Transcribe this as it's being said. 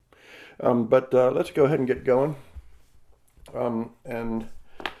But let's go ahead and get going. And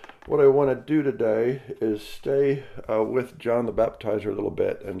what I want to do today is stay with John the Baptizer a little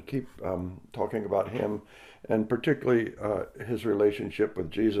bit and keep talking about him and particularly his relationship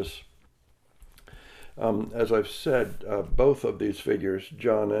with Jesus. As I've said, both of these figures,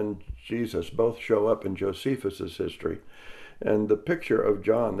 John and Jesus, both show up in Josephus's history. And the picture of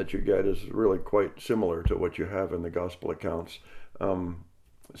John that you get is really quite similar to what you have in the gospel accounts.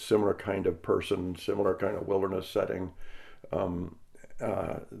 Similar kind of person, similar kind of wilderness setting.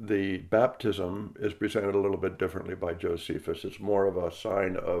 The baptism is presented a little bit differently by Josephus. It's more of a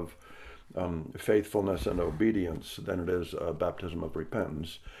sign of faithfulness and obedience than it is a baptism of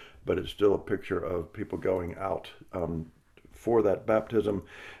repentance, but it's still a picture of people going out for that baptism,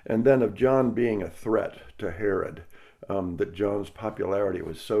 and then of John being a threat to Herod. That John's popularity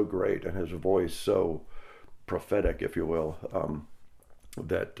was so great and his voice so prophetic, if you will,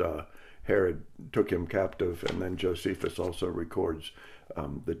 that Herod took him captive, and then Josephus also records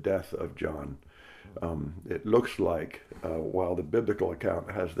the death of John. It looks like, while the biblical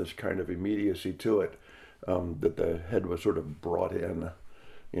account has this kind of immediacy to it, that the head was sort of brought in,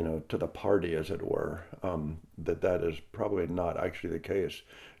 to the party, as it were, that is probably not actually the case,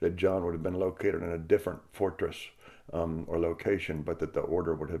 that John would have been located in a different fortress or location, but that the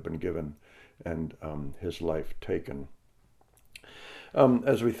order would have been given and his life taken.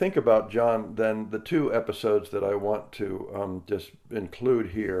 As we think about John, then the two episodes that I want to just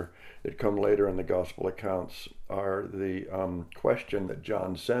include here that come later in the gospel accounts are the question that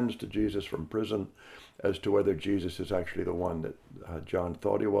John sends to Jesus from prison as to whether Jesus is actually the one that John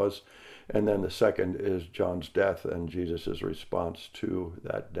thought he was. And then the second is John's death and Jesus' response to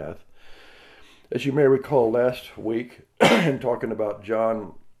that death. As you may recall last week, in talking about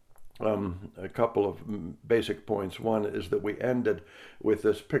John, a couple of basic points. One is that we ended with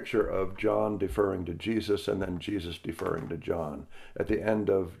this picture of John deferring to Jesus and then Jesus deferring to John. At the end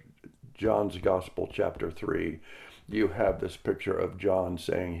of John's Gospel, chapter 3, you have this picture of John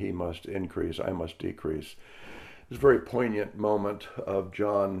saying, "He must increase, I must decrease." It's a very poignant moment of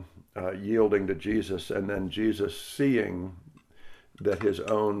John yielding to Jesus, and then Jesus seeing that his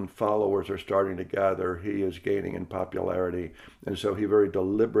own followers are starting to gather. He is gaining in popularity, and so he very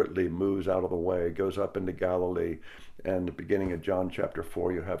deliberately moves out of the way, goes up into Galilee, and the beginning of John chapter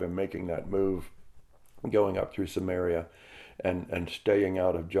 4, you have him making that move, going up through Samaria and staying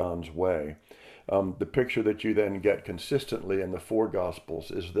out of John's way. The picture that you then get consistently in the four Gospels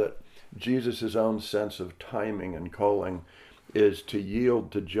is that Jesus' own sense of timing and calling is to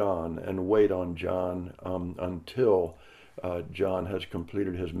yield to John and wait on John until John has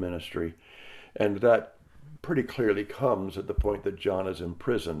completed his ministry. And that pretty clearly comes at the point that John is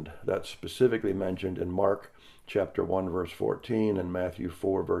imprisoned. That's specifically mentioned in Mark chapter 1, verse 14, and Matthew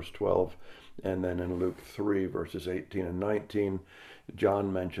 4, verse 12, and then in Luke 3, verses 18 and 19.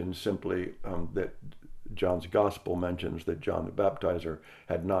 John mentions simply that John's gospel mentions that John the Baptizer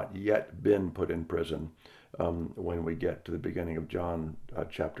had not yet been put in prison when we get to the beginning of John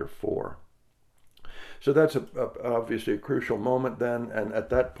chapter 4. So that's obviously a crucial moment then, and at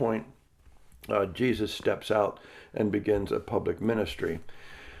that point, Jesus steps out and begins a public ministry.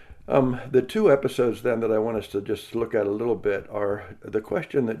 The two episodes then that I want us to just look at a little bit are the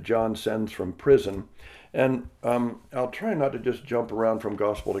question that John sends from prison, and I'll try not to just jump around from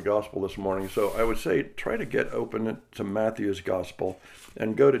gospel to gospel this morning, so I would say try to get open to Matthew's gospel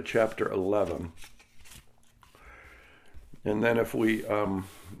and go to chapter 11. And then if we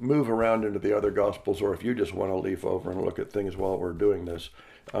move around into the other Gospels, or if you just want to leaf over and look at things while we're doing this,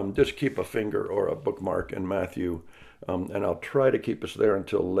 just keep a finger or a bookmark in Matthew, and I'll try to keep us there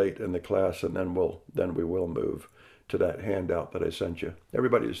until late in the class, and then we will move to that handout that I sent you.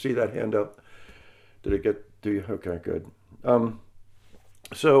 Everybody see that handout? Did it get to you? Okay, good.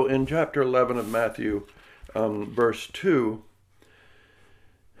 So in chapter 11 of Matthew, verse 2,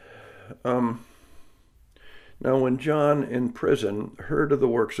 now, when John in prison heard of the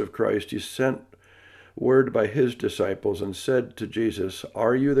works of Christ, he sent word by his disciples and said to Jesus,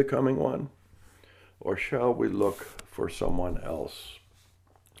 "Are you the coming one? Or shall we look for someone else?"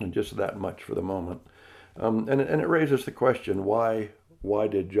 And just that much for the moment. And it raises the question, why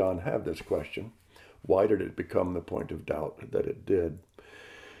did John have this question? Why did it become the point of doubt that it did?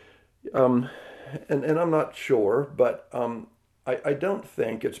 And I'm not sure, but I don't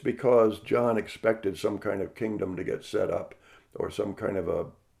think it's because John expected some kind of kingdom to get set up or some kind of a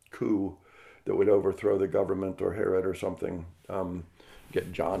coup that would overthrow the government or Herod or something,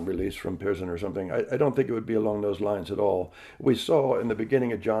 get John released from prison or something. I don't think it would be along those lines at all. We saw in the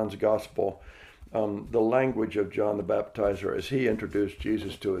beginning of John's gospel the language of John the Baptizer as he introduced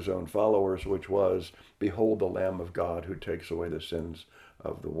Jesus to his own followers, which was, "Behold the Lamb of God who takes away the sins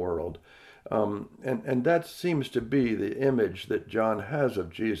of the world." And that seems to be the image that John has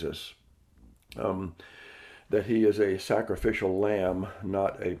of Jesus, that he is a sacrificial lamb,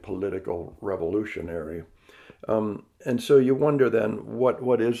 not a political revolutionary. And so you wonder then,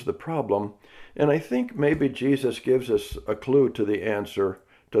 what is the problem? And I think maybe Jesus gives us a clue to the answer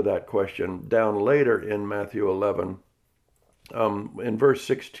to that question down later in Matthew 11. In verse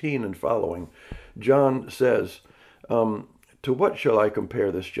 16 and following, John says, "To what shall I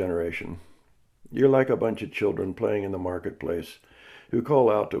compare this generation? You're like a bunch of children playing in the marketplace who call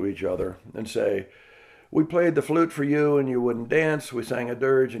out to each other and say, 'We played the flute for you and you wouldn't dance. We sang a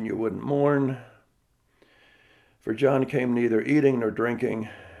dirge and you wouldn't mourn.' For John came neither eating nor drinking,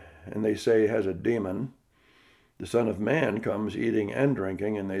 and they say he has a demon. The Son of Man comes eating and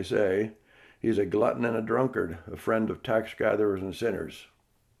drinking, and they say he's a glutton and a drunkard, a friend of tax gatherers and sinners.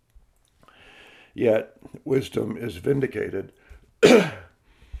 Yet wisdom is vindicated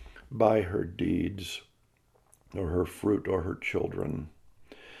by her deeds, or her fruit, or her children."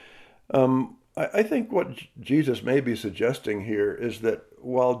 I think what Jesus may be suggesting here is that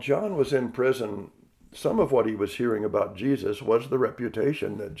while John was in prison, some of what he was hearing about Jesus was the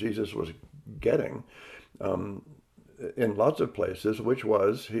reputation that Jesus was getting in lots of places, which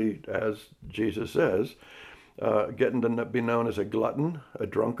was, he, as Jesus says, getting to be known as a glutton, a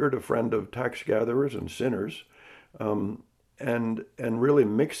drunkard, a friend of tax gatherers and sinners, and really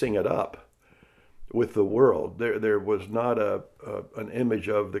mixing it up with the world. There was not an image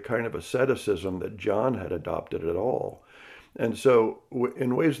of the kind of asceticism that John had adopted at all. And so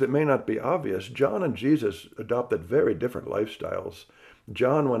in ways that may not be obvious, John and Jesus adopted very different lifestyles.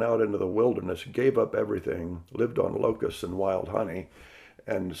 John went out into the wilderness, gave up everything, lived on locusts and wild honey,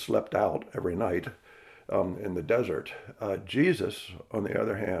 and slept out every night in the desert. Jesus, on the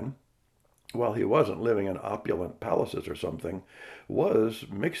other hand, while he wasn't living in opulent palaces or something, was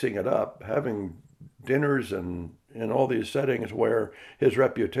mixing it up, having dinners and in all these settings where his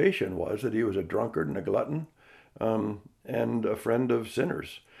reputation was that he was a drunkard and a glutton, and a friend of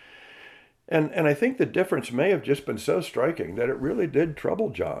sinners. And I think the difference may have just been so striking that it really did trouble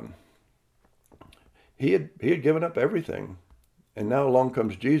John. He had given up everything. And now along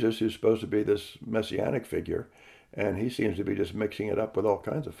comes Jesus, who's supposed to be this messianic figure, and he seems to be just mixing it up with all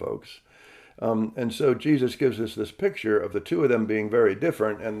kinds of folks. And so Jesus gives us this picture of the two of them being very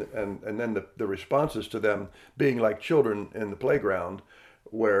different, and then the responses to them being like children in the playground,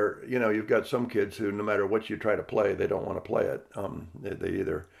 where, you've got some kids who, no matter what you try to play, they don't want to play it. They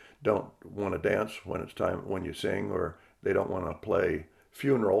either don't want to dance when you sing, or they don't want to play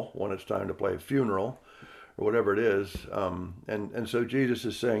funeral when it's time to play funeral, or whatever it is. And so Jesus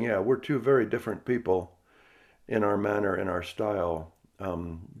is saying, yeah, we're two very different people in our manner, in our style,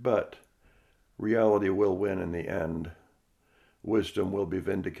 but reality will win in the end. Wisdom will be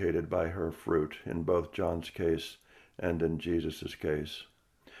vindicated by her fruit in both John's case and in Jesus's case.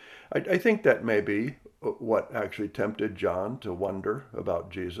 I think that may be what actually tempted John to wonder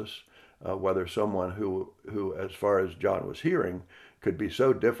about Jesus, whether someone who, as far as John was hearing, could be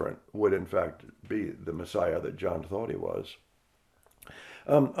so different would in fact be the Messiah that John thought he was.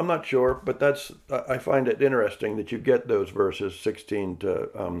 I'm not sure, but I find it interesting that you get those verses 16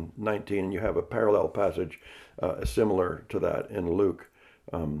 to 19, and you have a parallel passage similar to that in Luke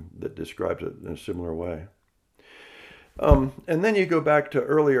that describes it in a similar way. And then you go back to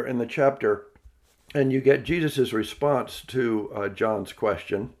earlier in the chapter, and you get Jesus' response to John's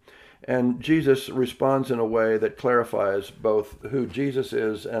question. And Jesus responds in a way that clarifies both who Jesus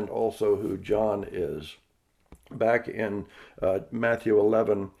is and also who John is. Back in Matthew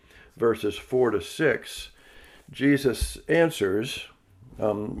 11, verses 4 to 6, Jesus answers,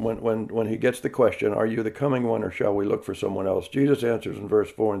 when he gets the question, "Are you the coming one, or shall we look for someone else?" Jesus answers in verse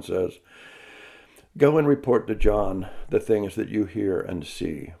 4 and says, "Go and report to John the things that you hear and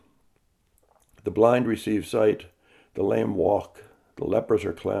see. The blind receive sight, the lame walk, the lepers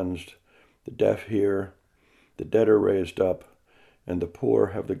are cleansed, the deaf hear, the dead are raised up, and the poor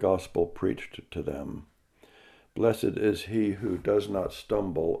have the gospel preached to them. Blessed is he who does not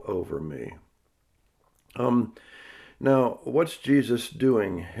stumble over me." Now, what's Jesus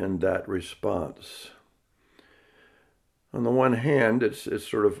doing in that response? On the one hand, it's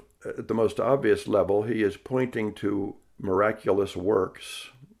sort of at the most obvious level, he is pointing to miraculous works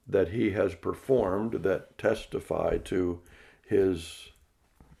that he has performed that testify to his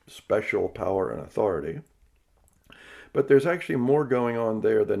special power and authority. But there's actually more going on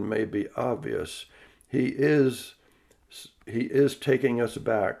there than may be obvious. He is taking us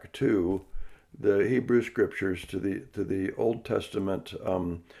back to the Hebrew scriptures to the Old Testament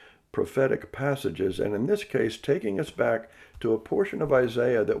prophetic passages, and in this case, taking us back to a portion of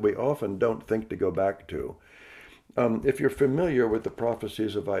Isaiah that we often don't think to go back to. If you're familiar with the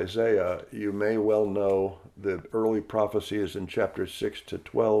prophecies of Isaiah, you may well know the early prophecies in chapters 6 to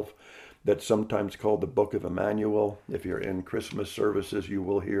 12 that's sometimes called the Book of Emmanuel. If you're in Christmas services, you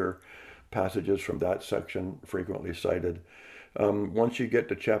will hear passages from that section frequently cited. Once you get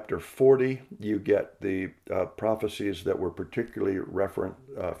to chapter 40, you get the prophecies that were particularly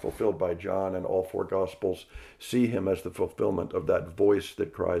fulfilled by John, and all four Gospels see him as the fulfillment of that voice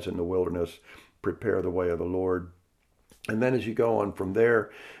that cries in the wilderness, "Prepare the way of the Lord." And then as you go on from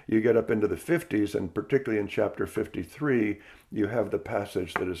there, you get up into the 50s, and particularly in chapter 53, you have the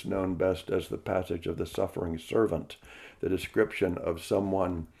passage that is known best as the passage of the suffering servant, the description of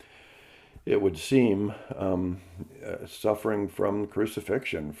someone, it would seem, suffering from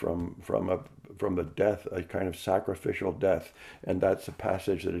crucifixion, from the death, a kind of sacrificial death. And that's a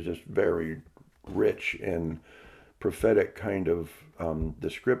passage that is just very rich in prophetic kind of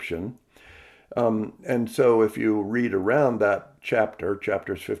description. And so if you read around that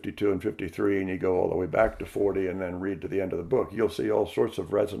chapters 52 and 53, and you go all the way back to 40 and then read to the end of the book, you'll see all sorts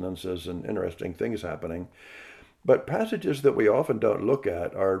of resonances and interesting things happening. But passages that we often don't look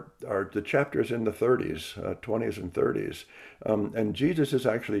at are the chapters in the 30s, 20s and 30s. And Jesus is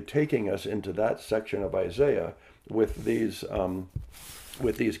actually taking us into that section of Isaiah with these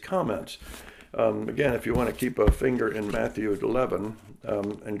comments. Again, if you want to keep a finger in Matthew 11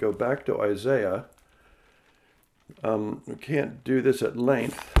 and go back to Isaiah, we can't do this at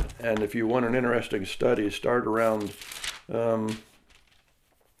length. And if you want an interesting study, start around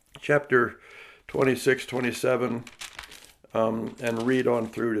chapter 26, 27, and read on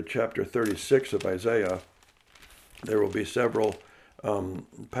through to chapter 36 of Isaiah. There will be several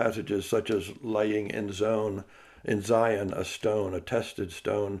passages such as laying in Zion a stone, a tested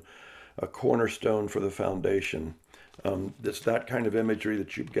stone, a cornerstone for the foundation. It's that kind of imagery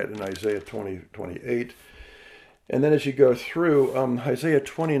that you get in Isaiah 20, 28. And then as you go through, Isaiah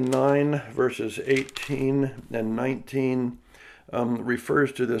 29, verses 18 and 19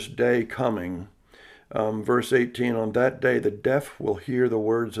 refers to this day coming. Verse 18, "On that day the deaf will hear the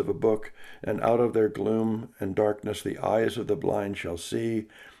words of a book, and out of their gloom and darkness the eyes of the blind shall see.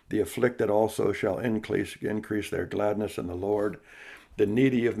 The afflicted also shall increase their gladness in the Lord. The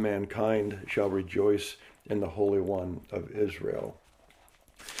needy of mankind shall rejoice in the Holy One of Israel."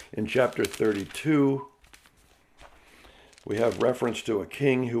 In chapter 32, we have reference to a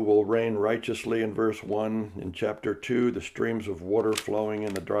king who will reign righteously in verse 1. In chapter 2, the streams of water flowing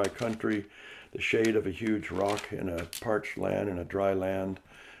in the dry country, the shade of a huge rock in a parched land, in a dry land.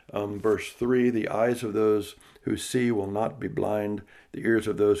 Verse 3, the eyes of those who see will not be blind. The ears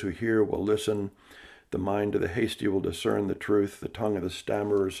of those who hear will listen. The mind of the hasty will discern the truth. The tongue of the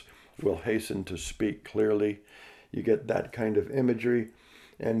stammerers will hasten to speak clearly. You get that kind of imagery.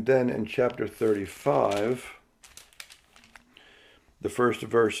 And then in chapter 35, the first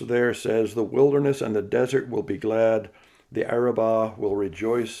verse there says, "The wilderness and the desert will be glad. The Arabah will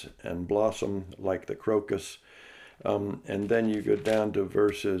rejoice and blossom like the crocus." And then you go down to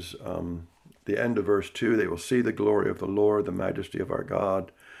the end of verse 2, "They will see the glory of the Lord, the majesty of our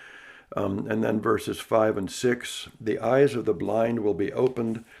God." And then verses 5 and 6, "The eyes of the blind will be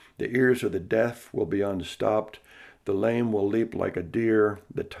opened, the ears of the deaf will be unstopped. The lame will leap like a deer,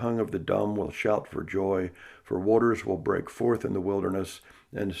 the tongue of the dumb will shout for joy, for waters will break forth in the wilderness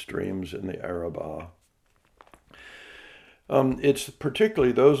and streams in the Arabah." It's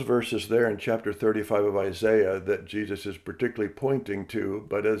particularly those verses there in chapter 35 of Isaiah that Jesus is particularly pointing to,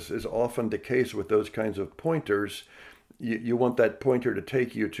 but as is often the case with those kinds of pointers, you want that pointer to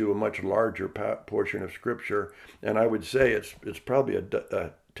take you to a much larger portion of Scripture, and I would say it's probably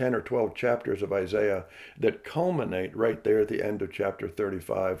a 10 or 12 chapters of Isaiah that culminate right there at the end of chapter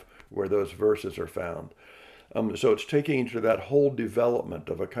 35 where those verses are found. So it's taking you to that whole development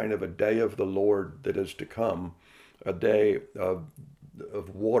of a kind of a day of the Lord that is to come, a day of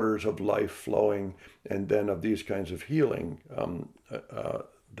waters of life flowing, and then of these kinds of healing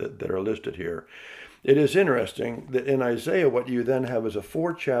that are listed here. It is interesting that in Isaiah, what you then have is a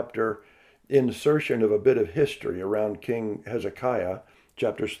 4-chapter insertion of a bit of history around King Hezekiah,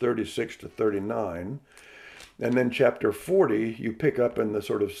 chapters 36 to 39. And then chapter 40, you pick up in the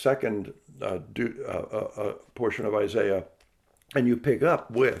sort of second portion of Isaiah, and you pick up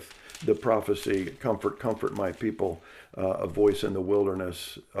with the prophecy, "Comfort, comfort my people, a voice in the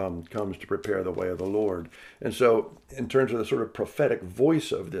wilderness comes to prepare the way of the Lord." And so in terms of the sort of prophetic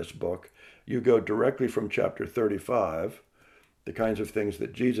voice of this book, you go directly from chapter 35 the kinds of things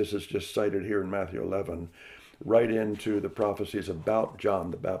that Jesus has just cited here in Matthew 11 right into the prophecies about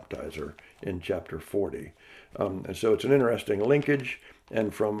John the Baptizer in chapter 40. And so it's an interesting linkage.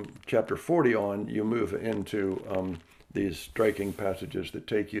 And from chapter 40 on, you move into these striking passages that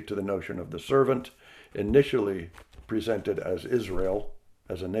take you to the notion of the servant, initially presented as Israel,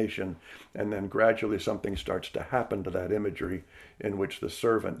 as a nation, and then gradually something starts to happen to that imagery in which the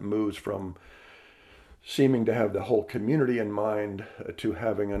servant moves from seeming to have the whole community in mind to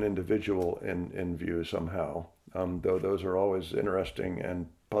having an individual in view somehow, though those are always interesting and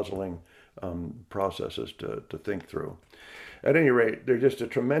puzzling processes to think through. At any rate, there's just a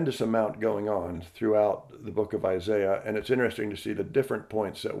tremendous amount going on throughout the book of Isaiah, and it's interesting to see the different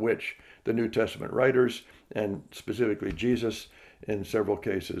points at which the New Testament writers, and specifically Jesus, in several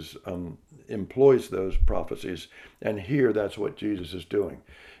cases, employs those prophecies. And here, that's what Jesus is doing.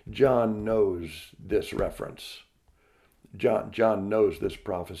 John knows this reference. John knows this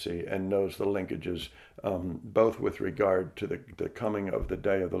prophecy and knows the linkages, both with regard to the coming of the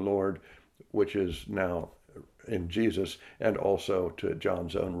day of the Lord, which is now in Jesus, and also to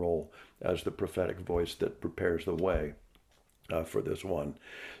John's own role as the prophetic voice that prepares the way for this one.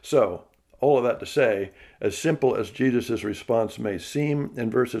 So, all of that to say, as simple as Jesus' response may seem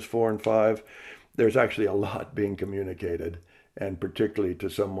in verses 4 and 5, there's actually a lot being communicated, and particularly to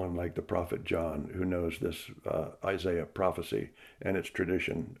someone like the prophet John, who knows this Isaiah prophecy and its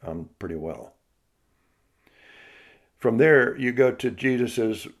tradition pretty well. From there, you go to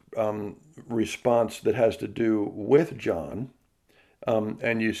Jesus' response that has to do with John,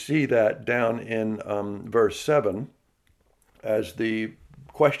 and you see that down in verse 7, as the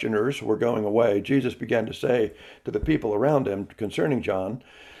questioners were going away, Jesus began to say to the people around him concerning John,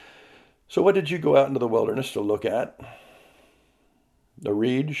 "So what did you go out into the wilderness to look at? A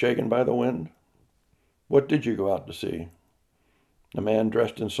reed shaken by the wind? What did you go out to see? A man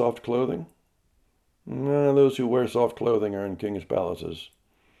dressed in soft clothing? Those who wear soft clothing are in king's palaces.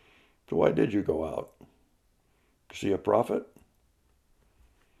 So why did you go out? To see a prophet?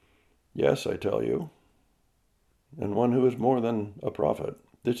 Yes, I tell you, and one who is more than a prophet.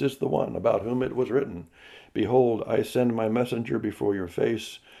 This is the one about whom it was written, 'Behold, I send my messenger before your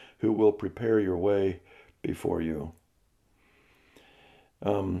face, who will prepare your way before you.'"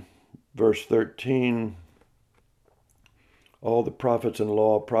 Verse 13, "All the prophets and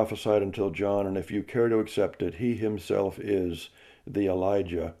law prophesied until John, and if you care to accept it, he himself is the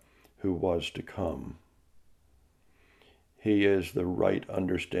Elijah who was to come." He is the right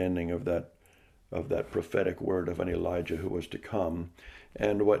understanding of that prophetic word of an Elijah who was to come.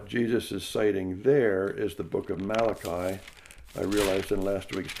 And what Jesus is citing there is the book of Malachi. I realized in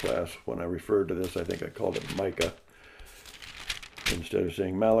last week's class, when I referred to this, I think I called it Micah instead of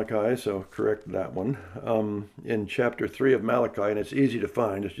saying Malachi, so correct that one. In chapter 3 of Malachi, and it's easy to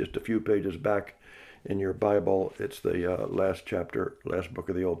find, it's just a few pages back in your Bible. It's the last chapter, last book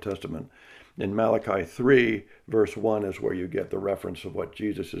of the Old Testament. In Malachi 3, verse 1 is where you get the reference of what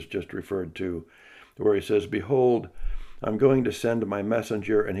Jesus has just referred to, where he says, "Behold, I'm going to send my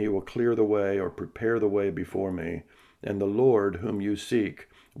messenger, and he will clear the way or prepare the way before me. And the Lord whom you seek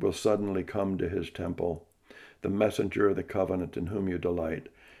will suddenly come to his temple. The messenger of the covenant in whom you delight.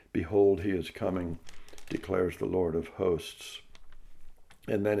 Behold, he is coming, declares the Lord of hosts."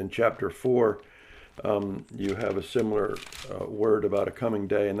 And then in chapter 4, you have a similar word about a coming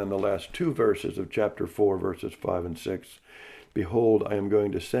day. And then the last two verses of chapter 4, verses 5 and 6. "Behold, I am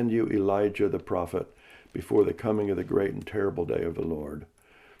going to send you Elijah the prophet before the coming of the great and terrible day of the Lord.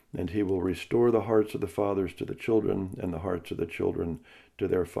 And he will restore the hearts of the fathers to the children, and the hearts of the children to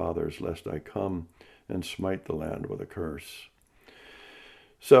their fathers, lest I come and smite the land with a curse."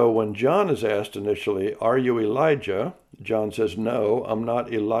 So when John is asked initially, "Are you Elijah?" John says, "No, I'm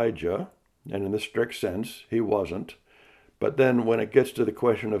not Elijah." And in the strict sense, he wasn't. But then when it gets to the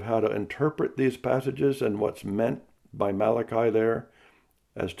question of how to interpret these passages and what's meant by Malachi there,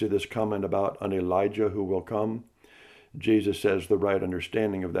 as to this comment about an Elijah who will come, Jesus says the right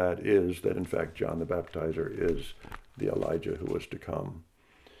understanding of that is that, in fact, John the Baptizer is the Elijah who was to come.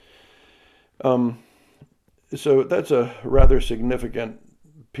 So that's a rather significant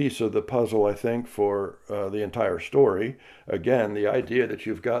piece of the puzzle, I think, for the entire story. Again, the idea that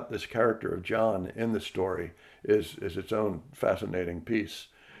you've got this character of John in the story is its own fascinating piece.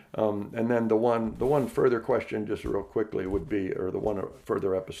 And then the one further question, just real quickly, would be, or the one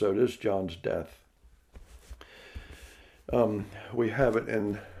further episode, is John's death. We have it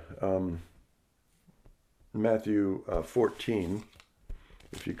in Matthew 14.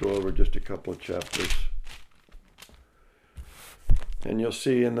 If you go over just a couple of chapters. And you'll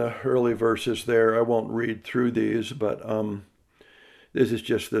see in the early verses there, I won't read through these, but This is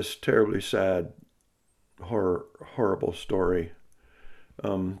just this terribly sad, horrible story.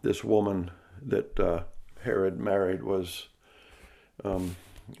 This woman that Herod married was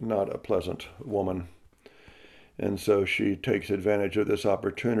not a pleasant woman. And so she takes advantage of this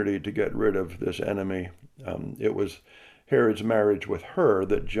opportunity to get rid of this enemy. It was Herod's marriage with her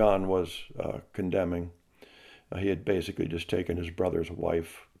that John was condemning. He had basically just taken his brother's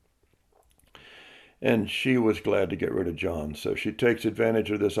wife. And she was glad to get rid of John. So she takes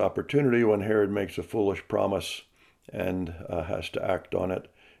advantage of this opportunity when Herod makes a foolish promise and has to act on it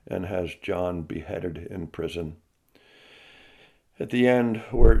and has John beheaded in prison. At the end,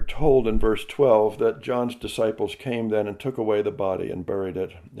 we're told in verse 12 that John's disciples came then and took away the body and buried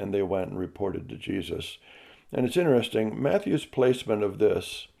it, and they went and reported to Jesus. And it's interesting, Matthew's placement of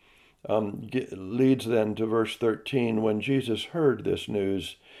this leads then to verse 13. When Jesus heard this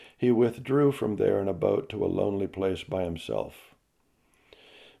news, he withdrew from there in a boat to a lonely place by himself.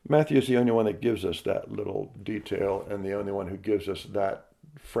 Matthew's the only one that gives us that little detail and the only one who gives us that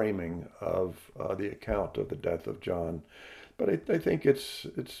framing of the account of the death of John. But I think it's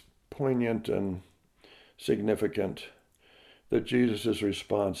poignant and significant that Jesus'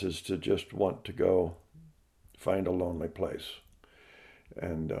 response is to just want to go find a lonely place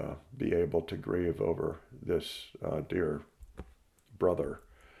and be able to grieve over this dear brother.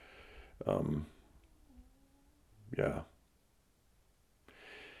 Yeah.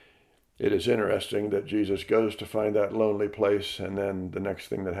 It is interesting that Jesus goes to find that lonely place, and then the next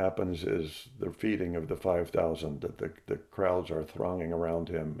thing that happens is the feeding of the 5,000, that the crowds are thronging around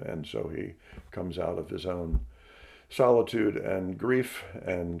him, and so he comes out of his own solitude and grief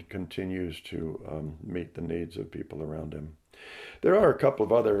and continues to meet the needs of people around him. There are a couple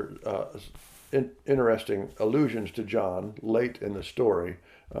of other interesting allusions to John late in the story.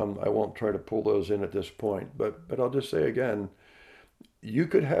 I won't try to pull those in at this point, but I'll just say again, you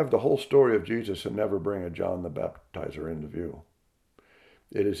could have the whole story of Jesus and never bring a John the Baptizer into view.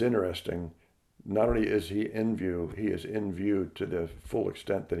 It is interesting. Not only is he in view, he is in view to the full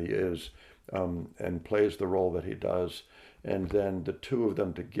extent that he is, and plays the role that he does. And then the two of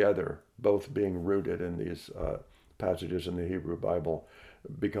them together, both being rooted in these passages in the Hebrew Bible,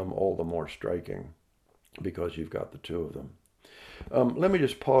 become all the more striking because you've got the two of them. Let me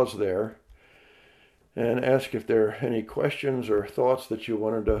just pause there and ask if there are any questions or thoughts that you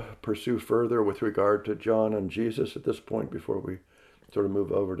wanted to pursue further with regard to John and Jesus at this point before we sort of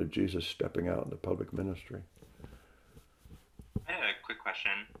move over to Jesus stepping out into public ministry. I had a quick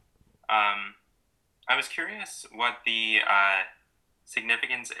question. I was curious what the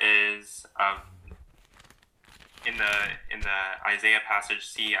significance is of in the Isaiah passage.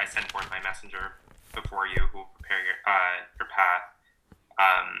 See, I send forth my messenger before you who will prepare your path.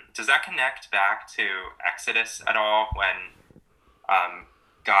 Does that connect back to Exodus at all when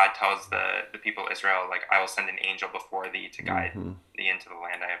God tells the people of Israel, like, I will send an angel before thee to guide thee into the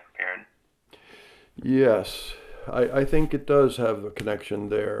land I have prepared? Yes, I think it does have a connection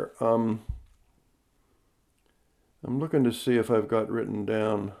there. I'm looking to see if I've got written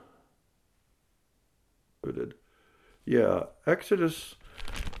down. Yeah, Exodus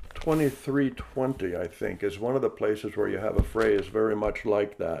 23:20, I think, is one of the places where you have a phrase very much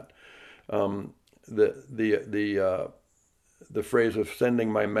like that. The phrase of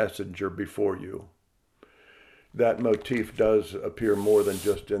sending my messenger before you. That motif does appear more than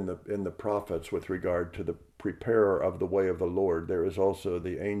just in the prophets with regard to the preparer of the way of the Lord. There is also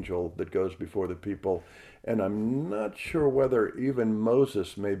the angel that goes before the people, and I'm not sure whether even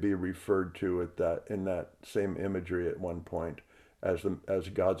Moses may be referred to in that same imagery at one point as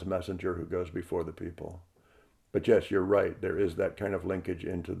God's messenger who goes before the people. But yes, you're right. There is that kind of linkage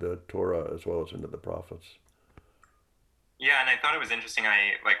into the Torah as well as into the prophets. Yeah, and I thought it was interesting.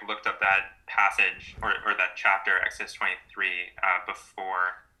 I looked up that passage or that chapter, Exodus 23,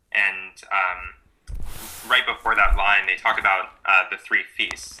 before, and right before that line, they talk about the three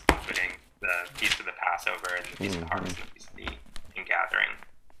feasts, including the Feast of the Passover and the Feast of the Harvest and the Feast of the Ingathering.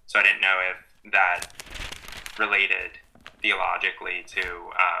 So I didn't know if that related theologically to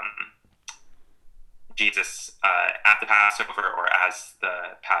Jesus at the Passover or as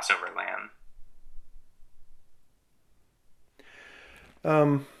the Passover lamb.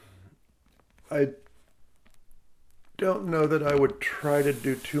 I don't know that I would try to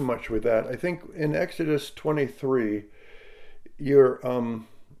do too much with that. I think in Exodus 23, you're,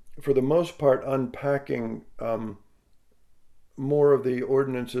 for the most part, unpacking more of the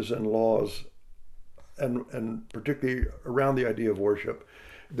ordinances and laws, and particularly around the idea of worship,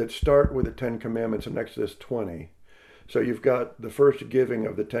 that start with the Ten Commandments in Exodus 20. So you've got the first giving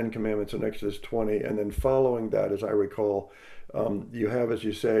of the Ten Commandments in Exodus 20, and then following that, as I recall, you have, as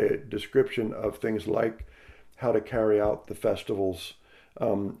you say, a description of things like how to carry out the festivals.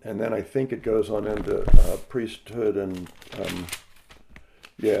 And then I think it goes on into priesthood and,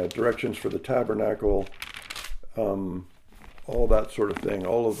 directions for the tabernacle, all that sort of thing,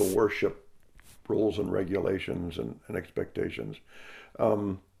 all of the worship rules and regulations and expectations.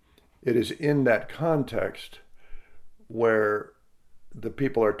 It is in that context where the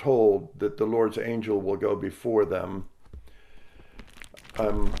people are told that the Lord's angel will go before them.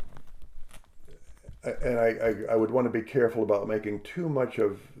 And I would want to be careful about making too much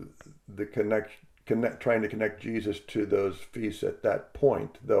of the trying to connect Jesus to those feasts at that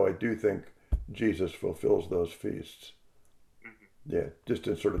point, though I do think Jesus fulfills those feasts. Mm-hmm. Yeah, just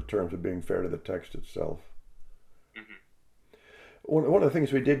in sort of terms of being fair to the text itself. Mm-hmm. One of the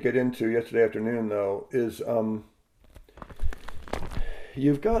things we did get into yesterday afternoon, though, is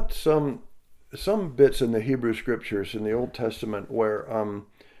you've got some bits in the Hebrew Scriptures in the Old Testament where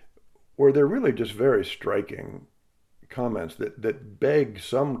they're really just very striking comments that beg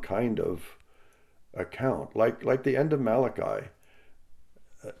some kind of account, like the end of Malachi.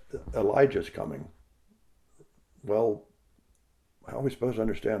 Elijah's coming. Well, how are we supposed to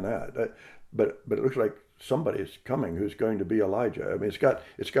understand that? But it looks like somebody's coming who's going to be Elijah. I mean,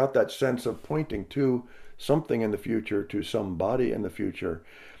 it's got that sense of pointing to something in the future, to somebody in the future.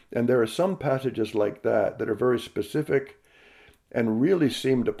 And there are some passages like that that are very specific and really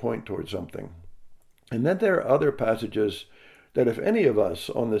seem to point towards something. And then there are other passages that if any of us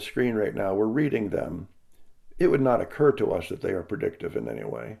on the screen right now were reading them, it would not occur to us that they are predictive in any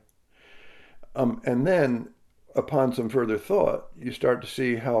way. And then upon some further thought, you start to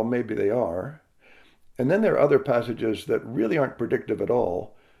see how maybe they are. And then there are other passages that really aren't predictive at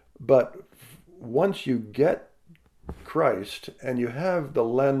all, but once you get Christ and you have the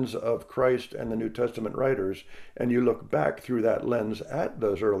lens of Christ and the New Testament writers, and you look back through that lens at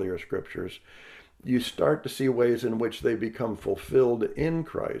those earlier scriptures, you start to see ways in which they become fulfilled in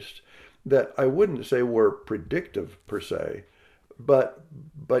Christ that I wouldn't say were predictive per se, but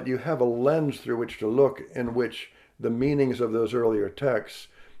you have a lens through which to look in which the meanings of those earlier texts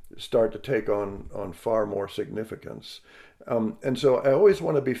start to take on far more significance. And so I always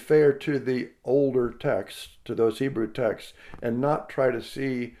want to be fair to the older texts, to those Hebrew texts, and not try to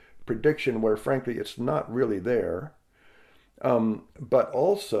see prediction where, frankly, it's not really there. But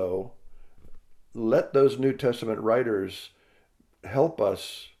also let those New Testament writers help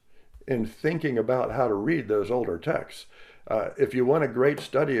us in thinking about how to read those older texts. If you want a great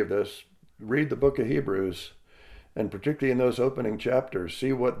study of this, read the book of Hebrews, and particularly in those opening chapters,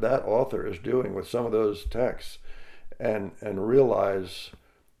 see what that author is doing with some of those texts, and realize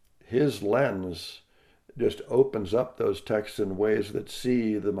his lens just opens up those texts in ways that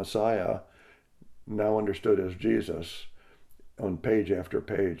see the Messiah, now understood as Jesus, on page after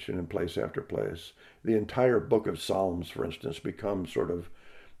page and in place after place. The entire book of Psalms, for instance, becomes sort of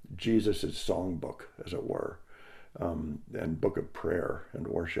Jesus's songbook, as it were, and book of prayer and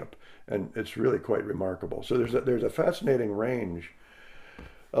worship. And it's really quite remarkable. So there's a fascinating range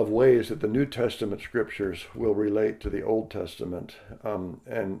of ways that the New Testament scriptures will relate to the Old Testament.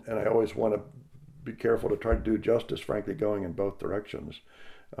 And I always want to be careful to try to do justice, frankly, going in both directions,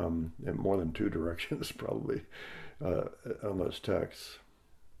 in more than two directions probably, on those texts.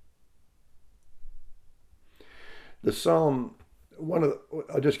 The Psalm,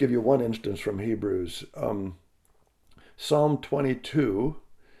 I'll just give you one instance from Hebrews. Psalm 22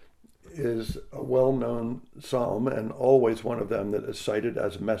 is a well-known psalm and always one of them that is cited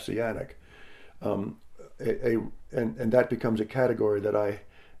as messianic. And that becomes a category that I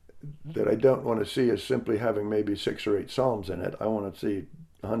don't want to see as simply having maybe 6 or 8 psalms in it. I want to see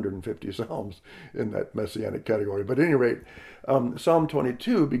 150 psalms in that messianic category. But at any rate, Psalm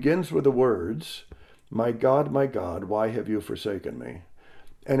 22 begins with the words, my God, why have you forsaken me?"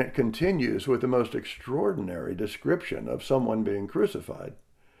 And it continues with the most extraordinary description of someone being crucified.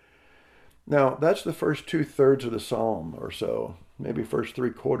 Now, that's the first 2/3 of the psalm or so, maybe first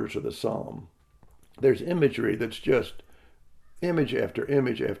 3/4 of the psalm. There's imagery that's just image after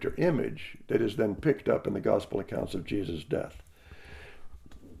image after image that is then picked up in the gospel accounts of Jesus' death.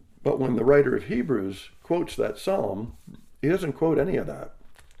 But when the writer of Hebrews quotes that psalm, he doesn't quote any of that.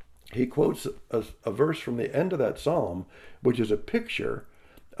 He quotes a verse from the end of that psalm, which is a picture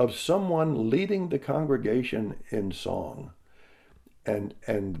of someone leading the congregation in song. And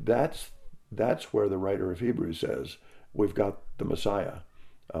that's where the writer of Hebrews says, we've got the Messiah.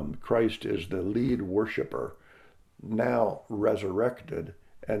 Christ is the lead worshiper, now resurrected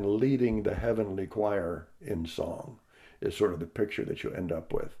and leading the heavenly choir in song. is sort of the picture that you end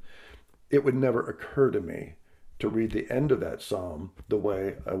up with. It would never occur to me to read the end of that psalm the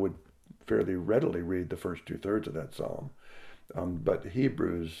way I would fairly readily read the first 2/3 of that psalm. But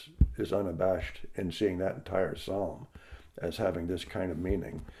Hebrews is unabashed in seeing that entire psalm as having this kind of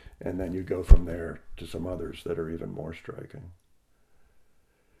meaning. And then you go from there to some others that are even more striking.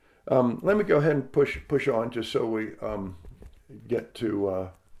 Let me go ahead and push on just so we get to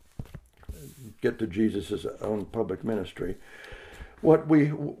Jesus' own public ministry. What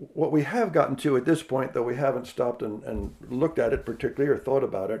we have gotten to at this point, though we haven't stopped and looked at it particularly or thought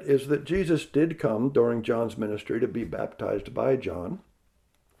about it, is that Jesus did come during John's ministry to be baptized by John.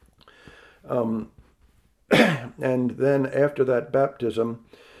 And then after that baptism,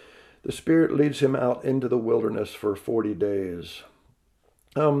 the Spirit leads him out into the wilderness for 40 days.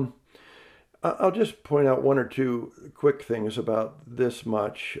 I'll just point out one or two quick things about this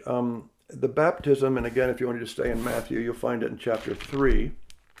much. The baptism, and again, if you wanted to stay in Matthew, you'll find it in chapter 3.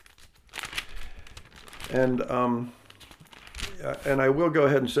 And I will go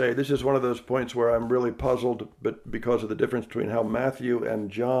ahead and say this is one of those points where I'm really puzzled, but because of the difference between how Matthew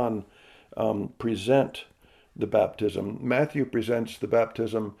and John present the baptism. Matthew presents the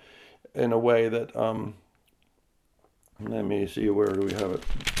baptism in a way that, let me see, where do we have it?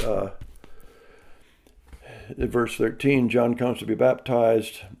 In verse 13, John comes to be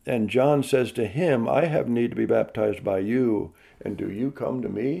baptized, and John says to him, I have need to be baptized by you, and do you come to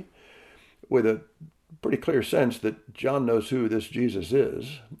me? With a pretty clear sense that John knows who this Jesus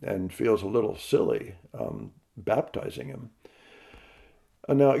is and feels a little silly baptizing him.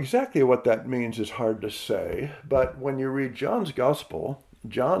 Now, exactly what that means is hard to say, but when you read John's gospel,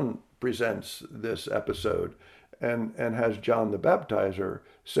 John presents this episode and has John the Baptizer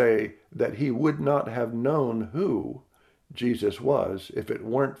say that he would not have known who Jesus was if it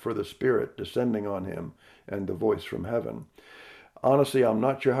weren't for the Spirit descending on him and the voice from heaven. Honestly, I'm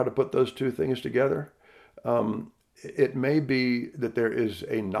not sure how to put those two things together. It may be that there is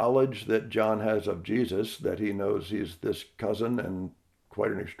a knowledge that John has of Jesus, that he knows he's this cousin and quite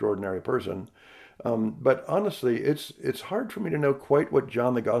an extraordinary person. But honestly, it's hard for me to know quite what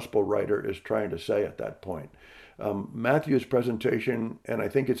John the Gospel writer is trying to say at that point. Matthew's presentation, and I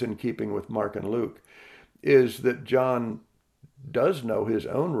think it's in keeping with Mark and Luke, is that John does know his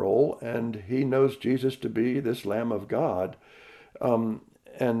own role, and he knows Jesus to be this Lamb of God, and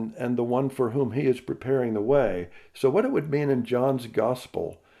the one for whom he is preparing the way. So what it would mean in John's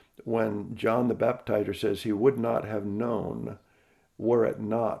Gospel when John the Baptizer says he would not have known were it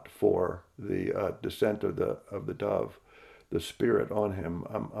not for the descent of the dove, the Spirit on him.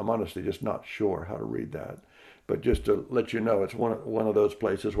 I'm honestly just not sure how to read that. But just to let you know, it's one of those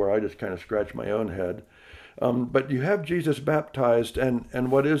places where I just kind of scratch my own head. But you have Jesus baptized,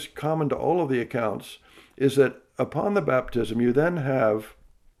 and what is common to all of the accounts is that upon the baptism, you then have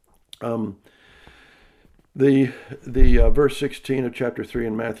the verse 16 of chapter 3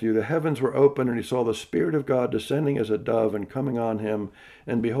 in Matthew, the heavens were open, and he saw the Spirit of God descending as a dove and coming on him,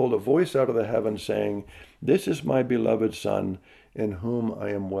 and behold, a voice out of the heavens saying, this is my beloved Son, in whom I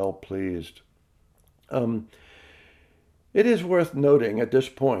am well pleased. It is worth noting at this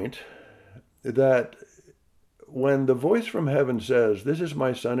point that when the voice from heaven says, this is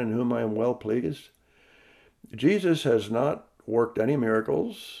my Son in whom I am well pleased, Jesus has not worked any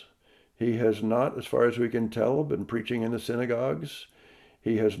miracles. He has not, as far as we can tell, been preaching in the synagogues.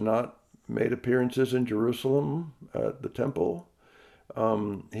 He has not made appearances in Jerusalem at the temple.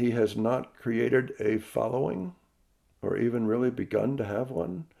 He has not created a following or even really begun to have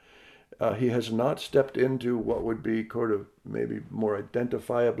one. He has not stepped into what would be sort of maybe more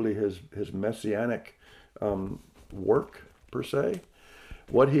identifiably his messianic work, per se.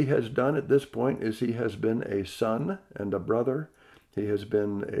 What he has done at this point is he has been a son and a brother. He has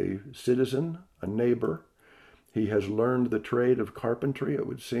been a citizen, a neighbor. He has learned the trade of carpentry, it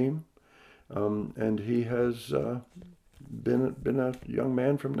would seem. And he has been a young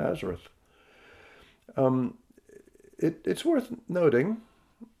man from Nazareth. It's worth noting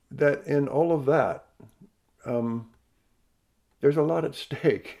that in all of that, there's a lot at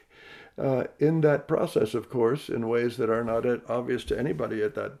stake in that process, of course, in ways that are not obvious to anybody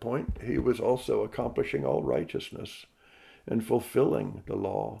at that point. He was also accomplishing all righteousness and fulfilling the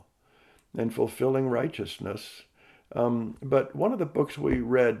law and fulfilling righteousness. But one of the books we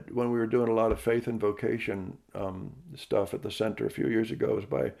read when we were doing a lot of faith and vocation stuff at the center a few years ago was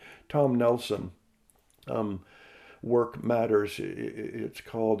by Tom Nelson. Work Matters, it's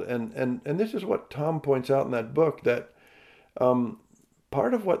called. And this is what Tom points out in that book, that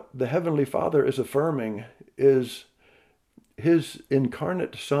part of what the Heavenly Father is affirming is his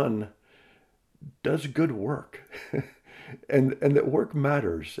incarnate Son does good work. and that work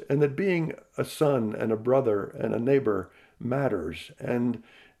matters, and that being a son and a brother and a neighbor matters, and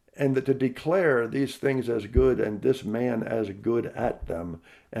that to declare these things as good and this man as good at them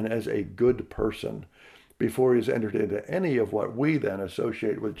and as a good person before he's entered into any of what we then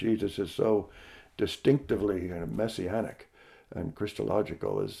associate with Jesus is so distinctively messianic and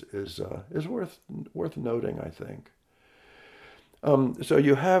Christological is worth noting, I think. So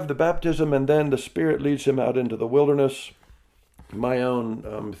you have the baptism, and then the Spirit leads him out into the wilderness. My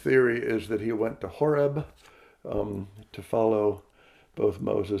own theory is that he went to Horeb to follow both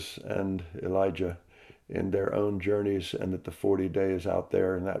Moses and Elijah in their own journeys, and that the 40 days out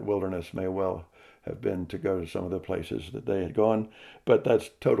there in that wilderness may well have been to go to some of the places that they had gone. But that's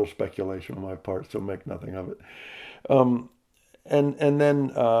total speculation on my part, so make nothing of it. And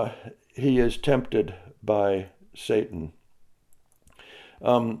then he is tempted by Satan.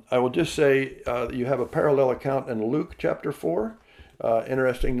 I will just say you have a parallel account in Luke chapter 4.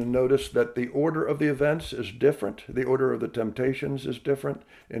 Interesting to notice that the order of the events is different. The order of the temptations is different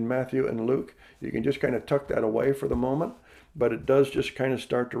in Matthew and Luke. You can just kind of tuck that away for the moment, but it does just kind of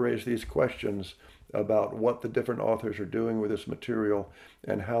start to raise these questions about what the different authors are doing with this material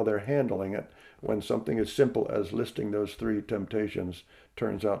and how they're handling it when something as simple as listing those 3 temptations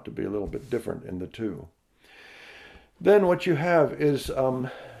turns out to be a little bit different in the 2. Then what you have is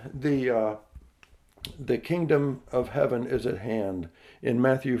the kingdom of heaven is at hand. In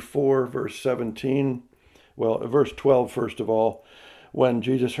Matthew 4, verse 17, verse 12, first of all, when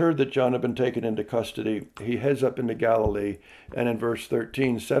Jesus heard that John had been taken into custody, he heads up into Galilee, and in verse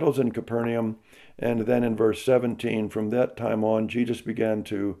 13 settles in Capernaum, and then in verse 17, from that time on, Jesus began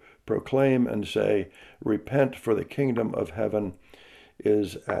to proclaim and say, "Repent, for the kingdom of heaven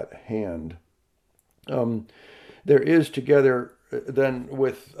is at hand." There is together then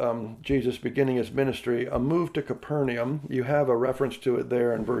with Jesus beginning his ministry, a move to Capernaum. You have a reference to it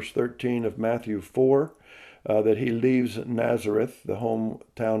there in verse 13 of Matthew 4, that he leaves Nazareth, the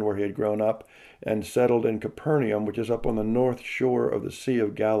hometown where he had grown up, and settled in Capernaum, which is up on the north shore of the Sea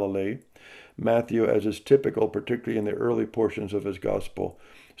of Galilee. Matthew, as is typical, particularly in the early portions of his gospel,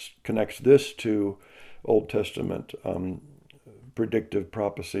 connects this to Old Testament predictive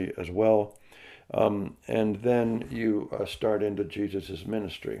prophecy as well. And then you start into Jesus'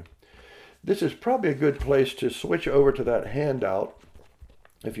 ministry. This is probably a good place to switch over to that handout,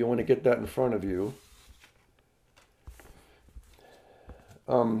 if you want to get that in front of you.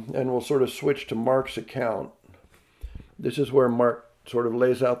 And we'll sort of switch to Mark's account. This is where Mark sort of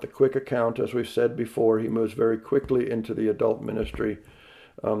lays out the quick account. As we've said before, he moves very quickly into the adult ministry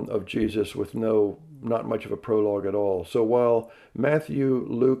of Jesus with not much of a prologue at all. So while Matthew,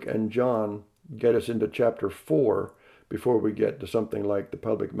 Luke, and John get us into chapter 4 before we get to something like the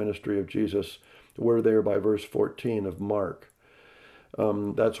public ministry of Jesus, we're there by verse 14 of Mark.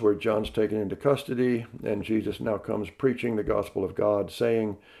 That's where John's taken into custody, and Jesus now comes preaching the gospel of God,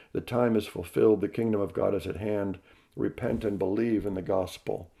 saying, "The time is fulfilled, the kingdom of God is at hand. Repent and believe in the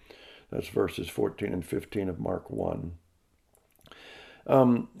gospel." That's verses 14 and 15 of Mark 1.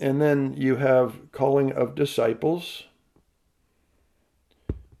 And then you have calling of disciples,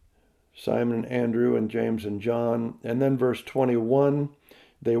 Simon and Andrew and James and John. And then verse 21,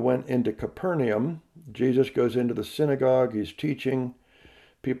 they went into Capernaum. Jesus goes into the synagogue. He's teaching.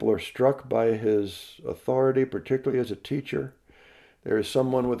 People are struck by his authority, particularly as a teacher. There is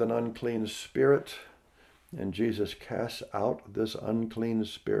someone with an unclean spirit, and Jesus casts out this unclean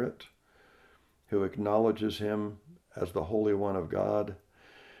spirit who acknowledges him as the Holy One of God.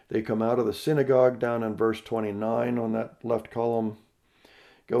 They come out of the synagogue down in verse 29 on that left column,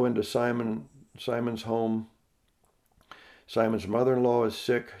 go into Simon's home. Simon's mother-in-law is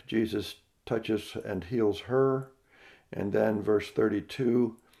sick. Jesus touches and heals her. And then verse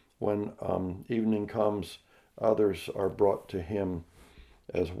 32, when evening comes, others are brought to him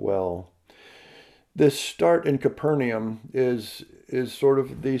as well. This start in Capernaum is sort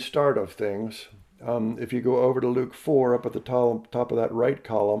of the start of things. If you go over to Luke 4, up at the top of that right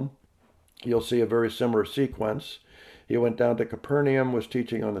column, you'll see a very similar sequence. He went down to Capernaum, was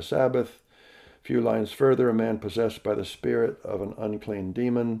teaching on the Sabbath. A few lines further, a man possessed by the spirit of an unclean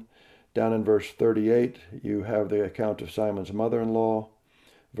demon. Down in verse 38, you have the account of Simon's mother-in-law.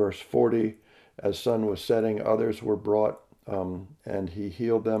 Verse 40, as sun was setting, others were brought, and he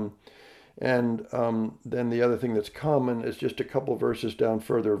healed them. And then the other thing that's common is just a couple verses down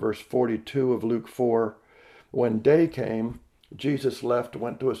further, verse 42 of Luke 4. When day came, Jesus left,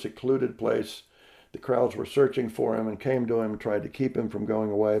 went to a secluded place. The crowds were searching for him and came to him and tried to keep him from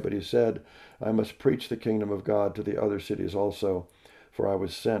going away. But he said, "I must preach the kingdom of God to the other cities also, for I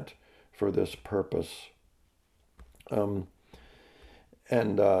was sent for this purpose." Um,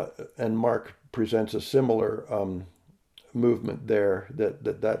 and Mark presents a similar movement there,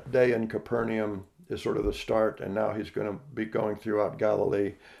 that day in Capernaum is sort of the start, and now he's going to be going throughout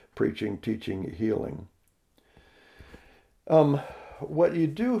Galilee, preaching, teaching, healing. What you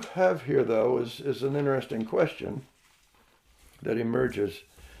do have here, though, is an interesting question that emerges,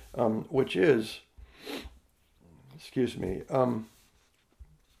 which is,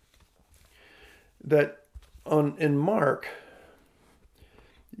 that in Mark,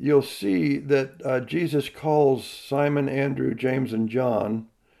 you'll see that Jesus calls Simon, Andrew, James, and John,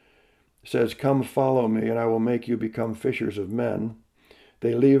 says, "Come follow me, and I will make you become fishers of men."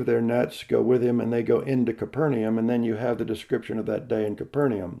 They leave their nets, go with him, and they go into Capernaum, and then you have the description of that day in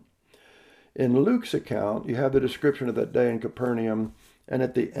Capernaum. In Luke's account, you have the description of that day in Capernaum, and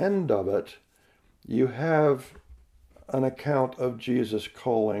at the end of it, you have an account of Jesus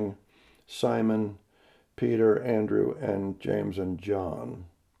calling Simon, Peter, Andrew, and James, and John.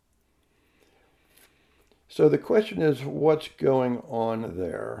 So the question is, what's going on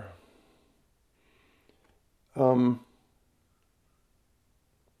there?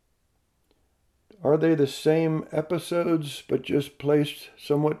 Are they the same episodes, but just placed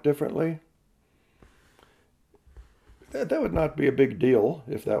somewhat differently? That would not be a big deal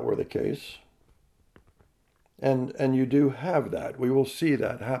if that were the case. And you do have that. We will see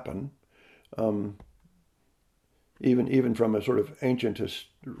that happen. Even from a sort of ancient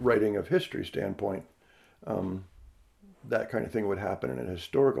writing of history standpoint, that kind of thing would happen in a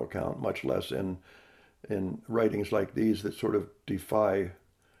historical account, much less in writings like these that sort of defy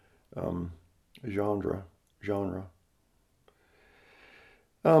genre.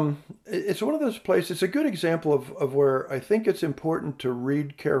 It's one of those places. It's a good example of where I think it's important to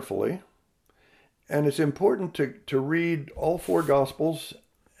read carefully, and it's important to read all four Gospels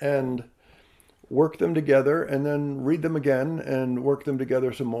and work them together, and then read them again and work them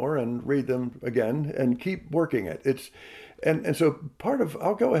together some more and read them again and keep working it. And so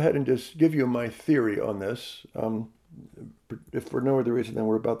I'll go ahead and just give you my theory on this. If for no other reason than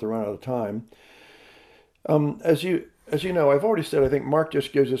we're about to run out of time. As you know, I've already said, I think Mark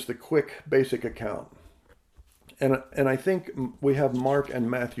just gives us the quick, basic account. And I think we have Mark and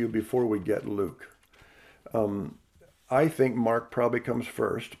Matthew before we get Luke. I think Mark probably comes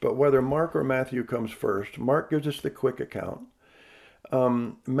first, but whether Mark or Matthew comes first, Mark gives us the quick account.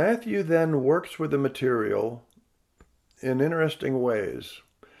 Matthew then works with the material in interesting ways.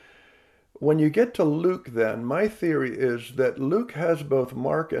 When you get to Luke then, my theory is that Luke has both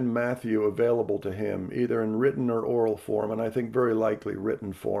Mark and Matthew available to him, either in written or oral form, and I think very likely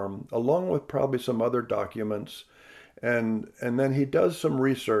written form, along with probably some other documents. And then he does some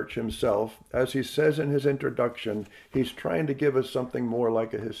research himself. As he says in his introduction, he's trying to give us something more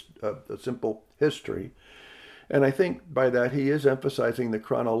like a simple history. And I think by that he is emphasizing the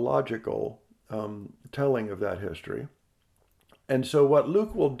chronological telling of that history. And so what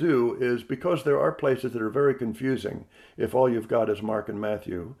Luke will do is, because there are places that are very confusing if all you've got is Mark and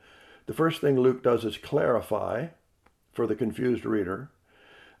Matthew, the first thing Luke does is clarify for the confused reader.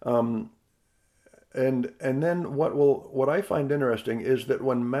 And then what I find interesting is that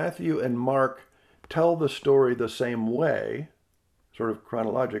when Matthew and Mark tell the story the same way, sort of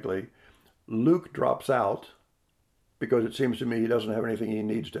chronologically, Luke drops out because it seems to me he doesn't have anything he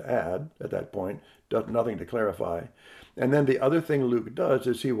needs to add at that point, does nothing to clarify. And then the other thing Luke does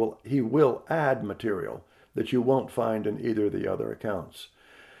is he will add material that you won't find in either of the other accounts.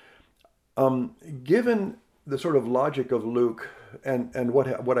 Given the sort of logic of Luke and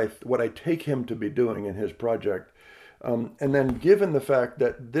what I take him to be doing in his project, and then given the fact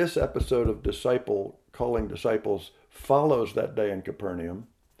that this episode of calling disciples follows that day in Capernaum,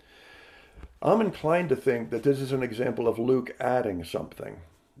 I'm inclined to think that this is an example of Luke adding something,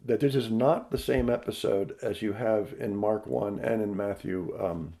 that this is not the same episode as you have in Mark 1 and in Matthew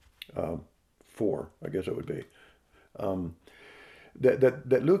 4, I guess it would be.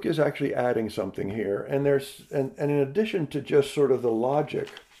 That Luke is actually adding something here, and in addition to just sort of the logic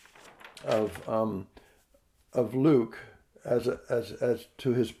of Luke as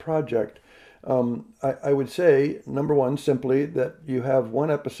to his project, I would say, number one, simply that you have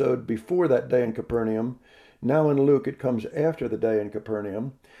one episode before that day in Capernaum. Now in Luke it comes after the day in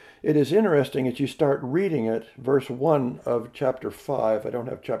Capernaum. It is interesting as you start reading it, verse 1 of chapter 5. I don't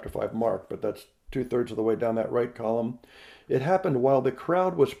have chapter 5 marked, but that's 2/3 of the way down that right column. It happened while the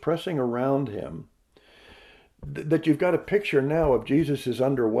crowd was pressing around him. That you've got a picture now of Jesus is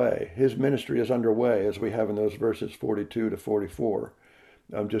underway. His ministry is underway, as we have in those verses 42 to 44,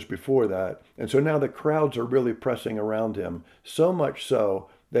 just before that. And so now the crowds are really pressing around him, so much so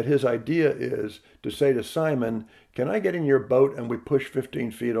that his idea is to say to Simon, can I get in your boat and we push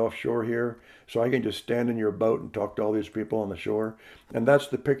 15 feet offshore here so I can just stand in your boat and talk to all these people on the shore? And that's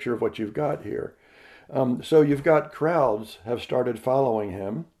the picture of what you've got here. So you've got crowds have started following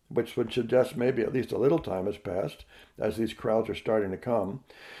him, which would suggest maybe at least a little time has passed as these crowds are starting to come.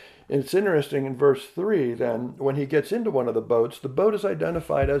 And it's interesting in verse 3 then, when he gets into one of the boat is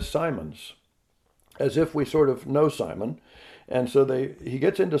identified as Simon's, as if we sort of know Simon. And so he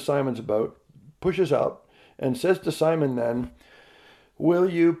gets into Simon's boat, pushes out, and says to Simon then, will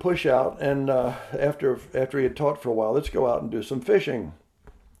you push out? And after he had taught for a while, let's go out and do some fishing.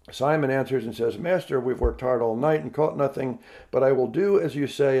 Simon answers and says, Master, we've worked hard all night and caught nothing, but I will do as you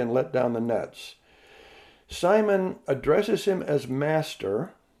say and let down the nets. Simon addresses him as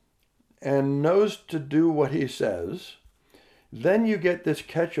master and knows to do what he says. Then you get this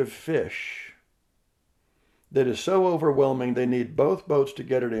catch of fish that is so overwhelming they need both boats to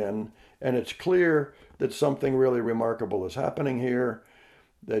get it in, and it's clear that something really remarkable is happening here,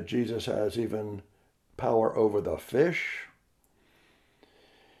 that Jesus has even power over the fish.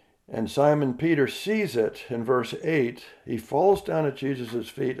 And Simon Peter sees it in verse 8. He falls down at Jesus'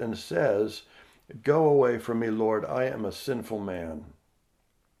 feet and says, go away from me, Lord, I am a sinful man.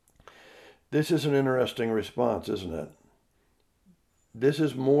 This is an interesting response, isn't it? This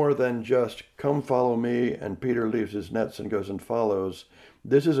is more than just come follow me and Peter leaves his nets and goes and follows.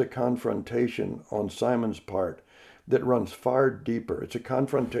 This is a confrontation on Simon's part that runs far deeper. It's a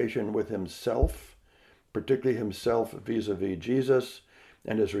confrontation with himself, particularly himself vis-a-vis Jesus,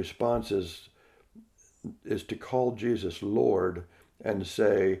 and his response is to call Jesus Lord and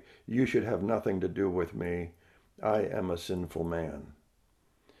say, you should have nothing to do with me. I am a sinful man.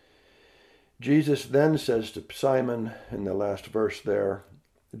 Jesus then says to Simon in the last verse there,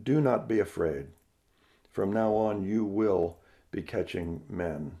 do not be afraid. From now on you will be catching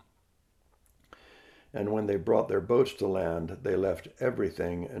men. And when they brought their boats to land, they left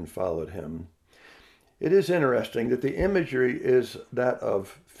everything and followed him. It is interesting that the imagery is that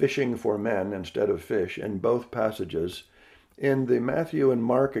of fishing for men instead of fish in both passages. In the Matthew and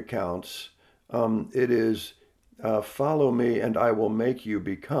Mark accounts, it is follow me and I will make you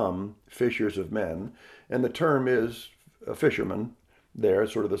become fishers of men. And the term is a fisherman there,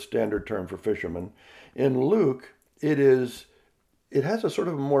 sort of the standard term for fisherman. In Luke, it has a sort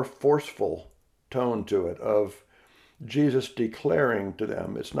of a more forceful tone to it of Jesus declaring to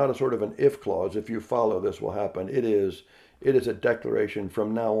them. It's not a sort of an if clause, if you follow this will happen. It is a declaration,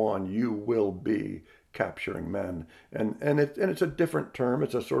 from now on you will be capturing men. And it's a different term.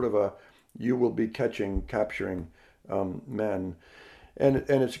 It's a sort of a you will be capturing men. And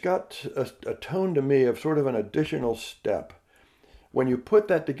it's got a tone to me of sort of an additional step. When you put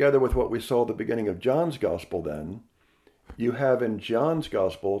that together with what we saw at the beginning of John's Gospel then, you have in John's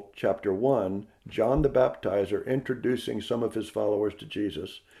Gospel, chapter 1, John the Baptizer introducing some of his followers to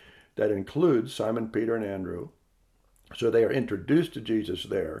Jesus. That includes Simon, Peter, and Andrew. So they are introduced to Jesus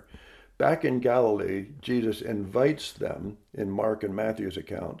there. Back in Galilee, Jesus invites them, in Mark and Matthew's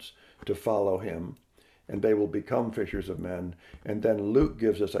accounts, to follow him, and they will become fishers of men. And then Luke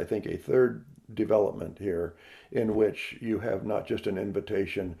gives us, I think, a third development here, in which you have not just an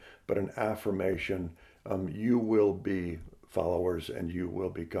invitation, but an affirmation. You will be followers and you will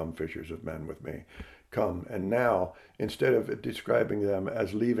become fishers of men with me. Come. And now, instead of describing them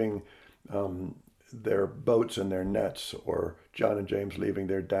as leaving their boats and their nets, or John and James leaving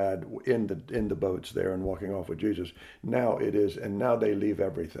their dad in the boats there and walking off with Jesus, now it is, and now they leave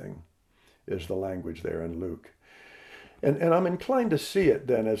everything, is the language there in Luke. And I'm inclined to see it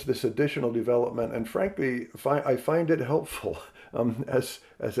then as this additional development, and frankly, I find it helpful as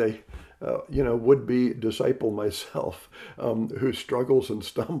a would-be disciple myself, who struggles and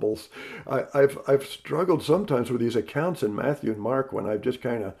stumbles. I've struggled sometimes with these accounts in Matthew and Mark when I've just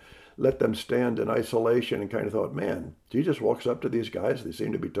kind of let them stand in isolation and kind of thought, man, Jesus walks up to these guys, they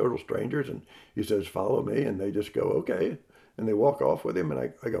seem to be total strangers, and he says, follow me, and they just go, okay, and they walk off with him, and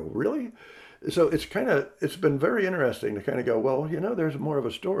I go, really? So it's been very interesting to kind of go, well, there's more of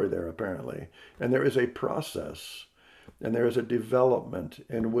a story there apparently. And there is a process and there is a development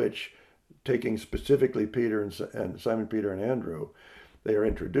in which, taking specifically Peter and Simon Peter and Andrew, they are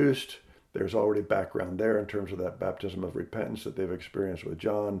introduced. There's already background there in terms of that baptism of repentance that they've experienced with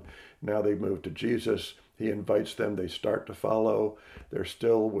John. Now they move to Jesus. He invites them. They start to follow. They're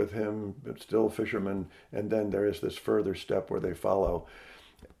still with him, but still fishermen. And then there is this further step where they follow.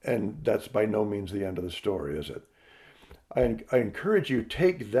 And that's by no means the end of the story, is it? I encourage you,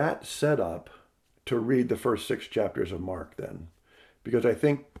 take that setup to read the first 6 chapters of Mark then. Because I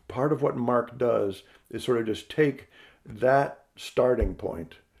think part of what Mark does is sort of just take that starting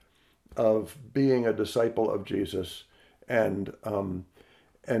point of being a disciple of Jesus and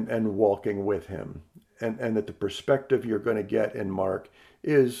and walking with him, and that the perspective you're going to get in Mark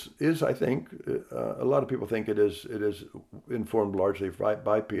is I think a lot of people think it is informed largely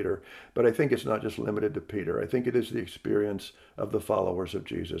by Peter, but I think it's not just limited to Peter. I think it is the experience of the followers of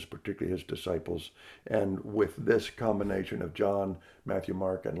Jesus, particularly his disciples, and with this combination of John, Matthew,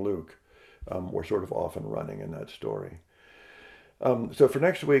 Mark, and Luke, we're sort of off and running in that story. So for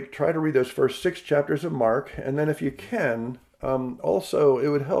next week, try to read those first 6 chapters of Mark, and then if you can, also it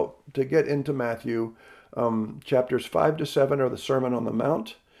would help to get into Matthew. Chapters 5 to 7 are the Sermon on the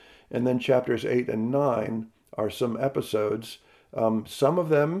Mount, and then chapters 8 and 9 are some episodes. Some of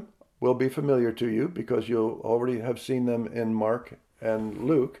them will be familiar to you because you'll already have seen them in Mark and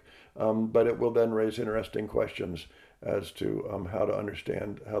Luke, but it will then raise interesting questions as to how to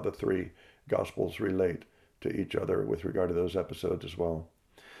understand how the three Gospels relate to each other with regard to those episodes as well.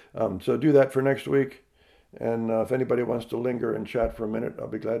 So do that for next week. And if anybody wants to linger and chat for a minute, I'll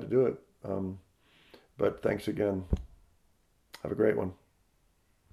be glad to do it. But thanks again. Have a great one.